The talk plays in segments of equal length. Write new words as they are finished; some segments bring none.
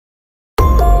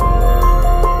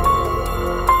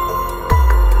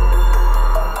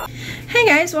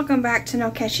guys, welcome back to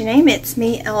nocatchyname. It's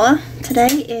me, Ella. Today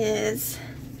is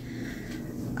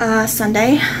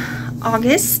Sunday,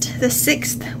 August the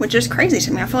 6th, which is crazy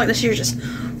to me. I feel like this year's just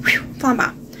flying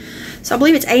by. So I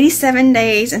believe it's 87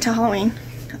 days until Halloween,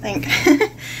 I think.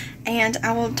 And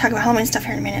I will talk about Halloween stuff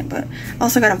here in a minute, but I'm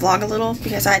also going to vlog a little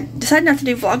because I decided not to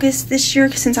do Vlogmas this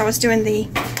year since I was doing the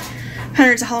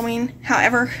hundreds of Halloween.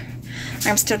 However,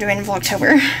 I'm still doing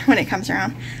Vlogtober when it comes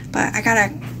around. But I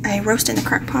got a roast in the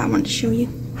crock pot I wanted to show you.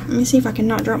 Let me see if I can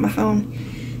not drop my phone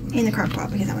in the crock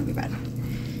pot because that would be bad.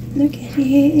 Look at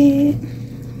it.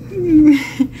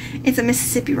 It's a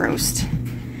Mississippi roast.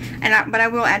 But I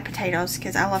will add potatoes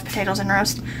because I love potatoes in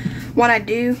roast. What I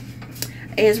do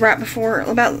is right before,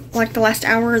 about like the last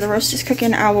hour the roast is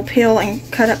cooking, I will peel and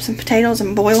cut up some potatoes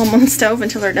and boil them on the stove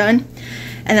until they're done.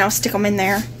 And then I'll stick them in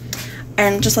there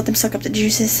and just let them suck up the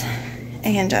juices.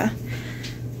 And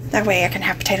that way I can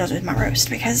have potatoes with my roast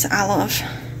because I love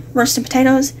roasting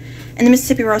potatoes. And the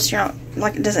Mississippi roast, you know,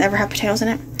 like it doesn't ever have potatoes in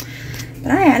it.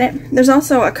 But I add it. There's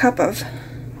also a cup of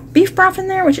beef broth in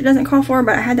there, which it doesn't call for,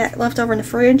 but I had that left over in the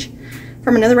fridge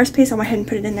from another recipe, so I went ahead and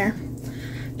put it in there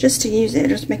just to use it,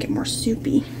 just to make it more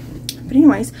soupy. But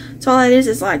anyways, so all that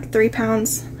is like 3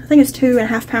 pounds, I think it's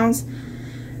 2.5 pounds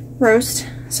roast,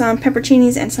 some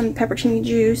pepperoncinis and some pepperoni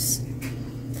juice,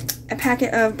 a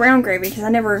packet of brown gravy, because I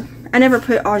never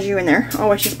put au jus in there. I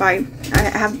always just buy, I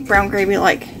have brown gravy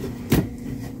like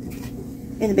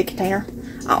in the big container.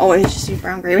 I always just use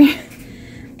brown gravy.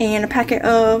 And a packet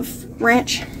of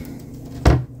ranch.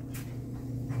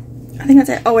 I think that's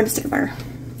it. Oh, and a stick of butter.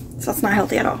 So it's not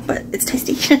healthy at all, but it's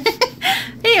tasty.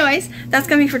 Anyways, that's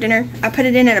gonna be for dinner. I put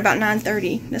it in at about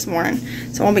 9:30 this morning,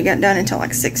 so it won't be done until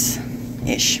like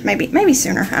 6-ish, maybe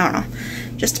sooner. I don't know.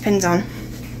 Just depends on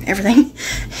everything.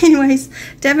 Anyways,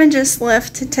 Devin just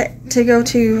left to go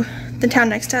to the town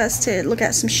next to us to look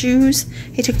at some shoes.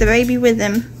 He took the baby with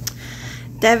him.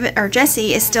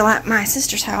 Jesse is still at my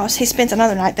sister's house. He spent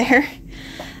another night there.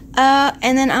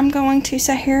 And then I'm going to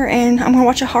sit here and I'm going to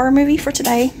watch a horror movie for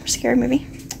today. A scary movie.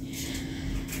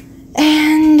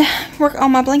 And work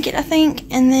on my blanket, I think.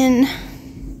 And then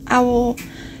I will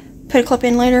put a clip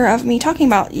in later of me talking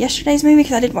about yesterday's movie,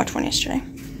 because I did watch one yesterday.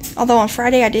 Although on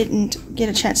Friday I didn't get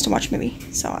a chance to watch a movie.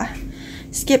 So I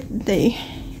skipped the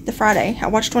Friday. I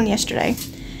watched one yesterday.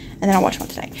 And then I'll watch one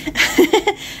today.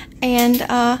 And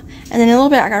then in a little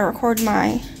bit I gotta record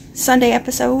my Sunday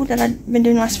episode that I've been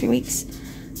doing the last few weeks.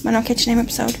 My nocatchyname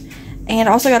episode. And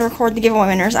I also gotta record the giveaway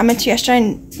winners. I meant to yesterday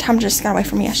and time just got away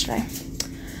from me yesterday.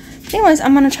 But anyways,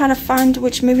 I'm gonna try to find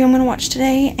which movie I'm gonna watch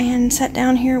today and sit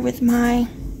down here with my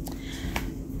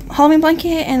Halloween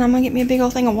blanket, and I'm gonna get me a big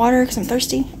old thing of water because I'm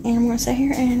thirsty, and I'm gonna sit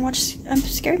here and watch a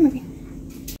scary movie.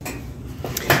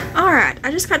 Alright,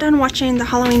 I just got done watching the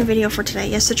Halloween video for today.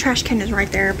 Yes, the trash can is right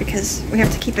there because we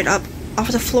have to keep it up off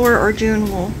of the floor or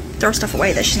June will throw stuff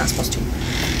away that she's not supposed to.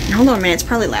 And hold on a minute, it's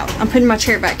probably loud. I'm putting my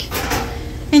chair back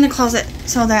in the closet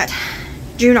so that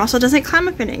June also doesn't climb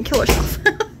up in it and kill herself.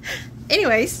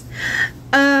 Anyways,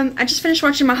 I just finished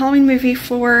watching my Halloween movie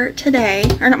for today.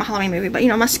 Or not my Halloween movie, but you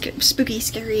know, my spooky,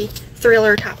 scary,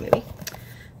 thriller type movie.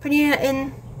 Putting it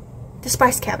in the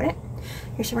spice cabinet.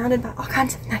 You're surrounded by all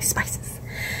kinds of nice spices.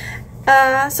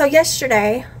 So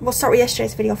yesterday, we'll start with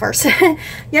yesterday's video first.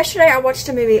 Yesterday I watched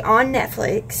a movie on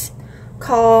Netflix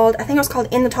called, I think it was called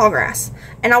In the Tall Grass.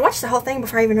 And I watched the whole thing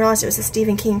before I even realized it was a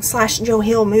Stephen King / Joe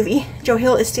Hill movie. Joe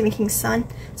Hill is Stephen King's son.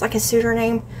 It's like his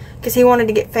pseudonym because he wanted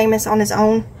to get famous on his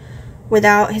own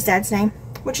without his dad's name,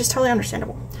 which is totally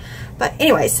understandable. But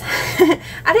anyways,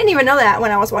 I didn't even know that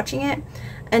when I was watching it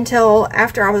until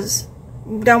after I was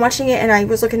done watching it and I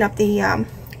was looking up the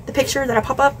picture that I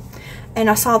pop up. And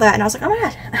I saw that and I was like, oh my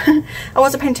god. I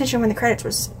wasn't paying attention when the credits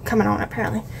was coming on,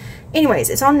 apparently. Anyways,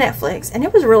 it's on Netflix and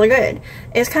it was really good.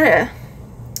 It's kind of,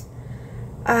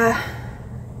 I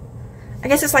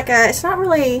guess it's like it's not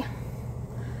really,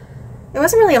 it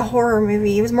wasn't really a horror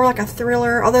movie. It was more like a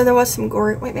thriller, although there was some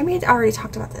gore. Wait, maybe I already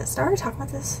talked about this. Did I already talk about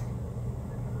this?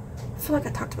 I feel like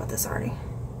I talked about this already.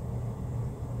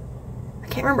 I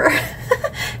can't remember.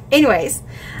 Anyways,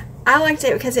 I liked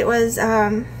it because it was,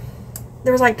 there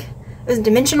was like, it was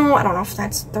dimensional. I don't know if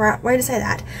that's the right way to say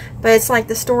that, but it's like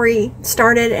the story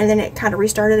started and then it kind of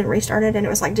restarted and restarted, and it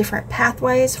was like different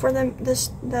pathways for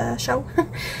the show.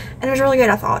 And it was really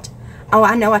good, I thought. Oh,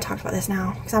 I know I talked about this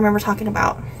now because I remember talking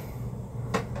about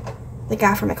the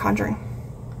guy from The Conjuring.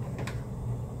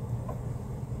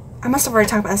 I must have already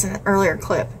talked about this in an earlier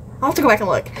clip. I'll have to go back and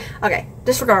look. Okay,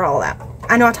 disregard all of that.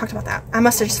 I know I talked about that. I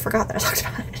must have just forgot that I talked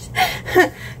about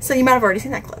it. So you might have already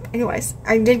seen that clip. Anyways,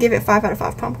 I did give it 5 out of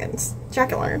 5 pumpkins.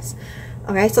 Jack-o'-lanterns.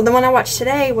 Okay, so the one I watched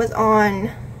today was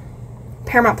on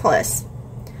Paramount Plus.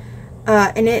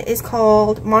 and it is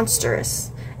called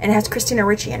Monstrous, and it has Christina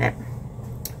Ricci in it.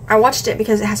 I watched it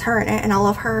because it has her in it, and I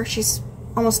love her. She's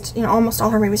almost all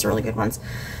her movies are really good ones.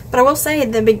 But I will say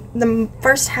the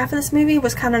first half of this movie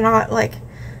was kind of not like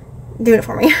doing it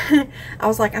for me. I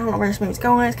was like, I don't know where this movie's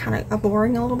going. It's kind of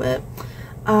boring a little bit.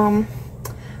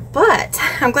 But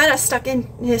I'm glad I stuck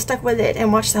with it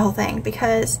and watched the whole thing,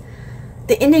 because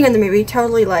the ending of the movie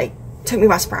totally like took me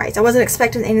by surprise. I wasn't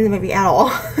expecting the ending of the movie at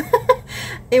all.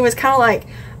 It was kind of like,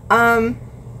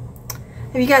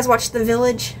 have you guys watched The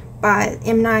Village by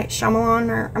M. Night Shyamalan,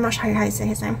 or I'm not sure how you say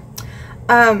his name.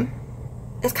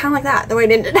 It's kind of like that, the way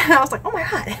it ended. I was like, oh my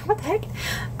god, what the heck?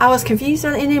 I was confused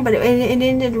on the ending, but it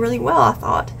ended really well, I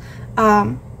thought.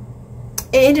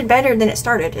 It ended better than it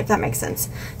started, if that makes sense.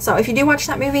 So if you do watch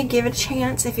that movie, give it a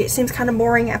chance. If it seems kind of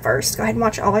boring at first, go ahead and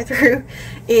watch it all the way through.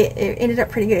 It ended up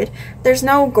pretty good. There's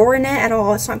no gore in it at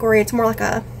all. It's not gory. It's more like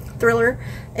a thriller.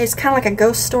 It's kind of like a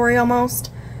ghost story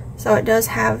almost. So it does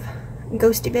have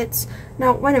ghosty bits.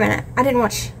 No, wait a minute. I know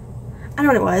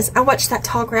what it was. I watched that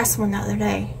Tall Grass one the other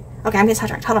day. Okay, I'm getting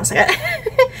sidetracked. Hold on a second.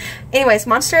 Anyways,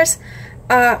 Monsters.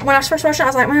 When I first watched it, I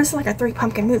was like, man, this is like a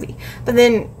 3-pumpkin movie. But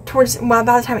then by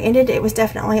the time it ended, it was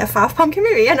definitely a 5-pumpkin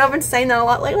movie. I know I've been saying that a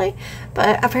lot lately,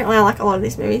 but apparently I like a lot of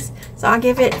these movies. So I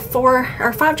give it 4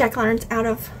 or 5 jack-o'-lanterns out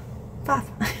of 5.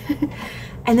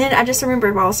 And then I just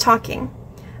remembered while I was talking,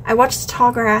 I watched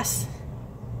Tall Grass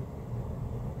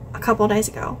a couple of days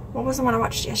ago. What was the one I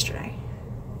watched yesterday?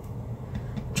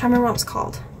 I'm trying to remember what it was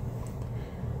called.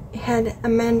 It had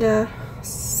Amanda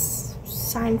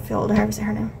Seinfeld, however you say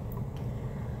her name.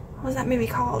 What was that movie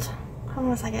called? Hold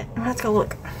on a second. I'll have to go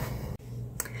look.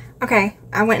 Okay,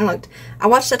 I went and looked. I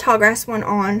watched the Tall Grass one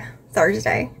on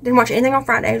Thursday. Didn't watch anything on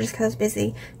Friday just because I was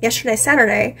busy. Yesterday,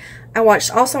 Saturday, I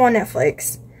watched also on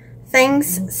Netflix,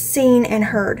 Things Seen and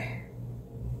Heard.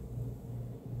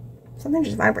 Something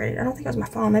just vibrated. I don't think it was my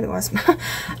phone. Maybe it was.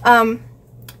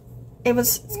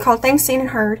 It's called Things Seen and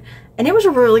Heard, and it was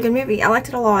a really good movie. I liked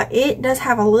it a lot. It does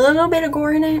have a little bit of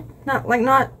gore in it.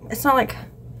 It's not like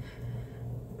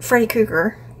Freddy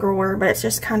Krueger gore, but it's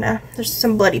just kind of, there's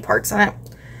some bloody parts in it.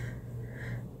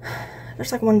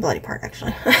 There's like one bloody part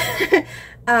actually.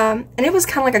 And it was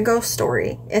kind of like a ghost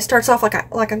story. It starts off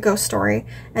like a ghost story,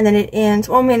 and then it ends,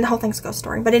 well, I mean, the whole thing's a ghost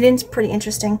story, but it ends pretty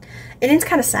interesting. It ends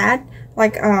kind of sad.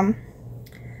 Like,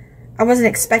 I wasn't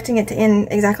expecting it to end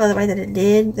exactly the way that it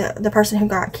did. The person who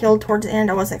got killed towards the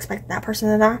end, I wasn't expecting that person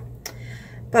to die.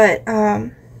 But,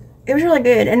 it was really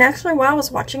good. And actually, while I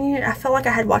was watching it, I felt like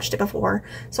I had watched it before.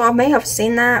 So I may have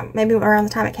seen that maybe around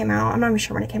the time it came out. I'm not even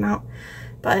sure when it came out.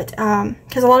 But,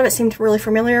 because a lot of it seemed really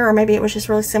familiar, or maybe it was just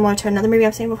really similar to another movie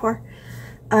I've seen before.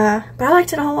 But I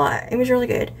liked it a whole lot. It was really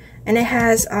good. And it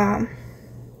has, I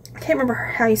can't remember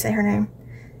how you say her name.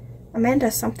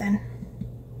 Amanda something.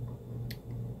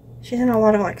 She's in a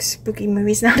lot of, like, spooky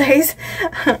movies nowadays.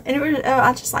 And it was,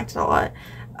 I just liked it a lot.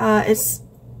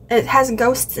 It has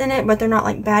ghosts in it, but they're not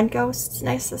like bad ghosts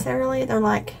necessarily. They're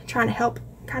like trying to help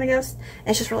kind of ghosts. And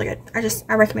it's just really good.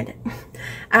 I recommend it.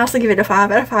 I also give it a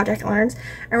 5 out of 5 jack-o'-lanterns.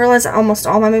 I realize that almost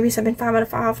all my movies have been 5 out of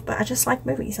 5, but I just like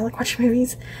movies. I like watching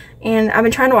movies. And I've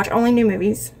been trying to watch only new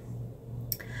movies.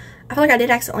 I feel like I did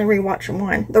accidentally rewatch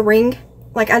one. The Ring.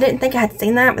 Like, I didn't think I had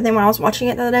seen that, but then when I was watching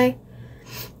it the other day,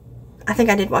 I think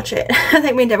I did watch it. I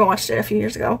think me and Devin watched it a few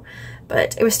years ago,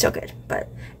 but it was still good. But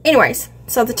anyways,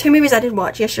 so the 2 movies I did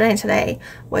watch yesterday and today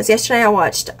was, yesterday I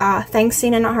watched Things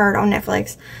Seen and Not Heard on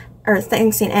Netflix, or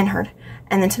Things Seen and Heard,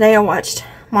 and then today I watched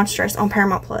Monstrous on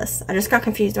Paramount Plus. I just got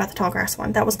confused about the Tall Grass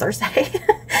one. That was Thursday.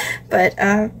 But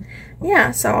yeah,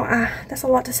 so that's a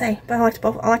lot to say, but I liked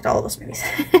both. I liked all of those movies.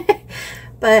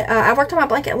 But I worked on my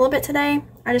blanket a little bit today.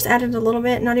 I just added a little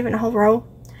bit, not even a whole row.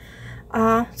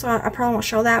 So I probably won't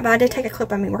show that, but I did take a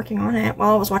clip of me working on it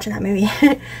while I was watching that movie.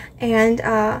 And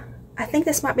I think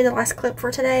this might be the last clip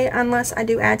for today, unless I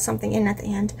do add something in at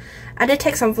the end. I did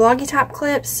take some vloggy type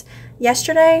clips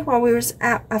yesterday while we was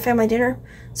at a family dinner,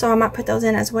 so I might put those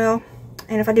in as well.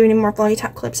 And if I do any more vloggy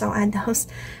type clips, I'll add those.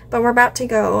 But we're about to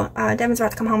go, Devin's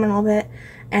about to come home in a little bit,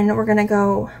 and we're gonna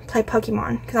go play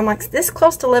Pokemon, because I'm like this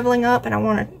close to leveling up and I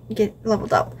want to get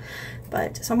leveled up.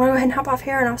 But so I'm gonna go ahead and hop off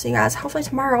here, and I'll see you guys hopefully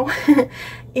tomorrow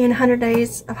in 100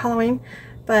 days of Halloween,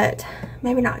 but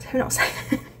maybe not, who knows.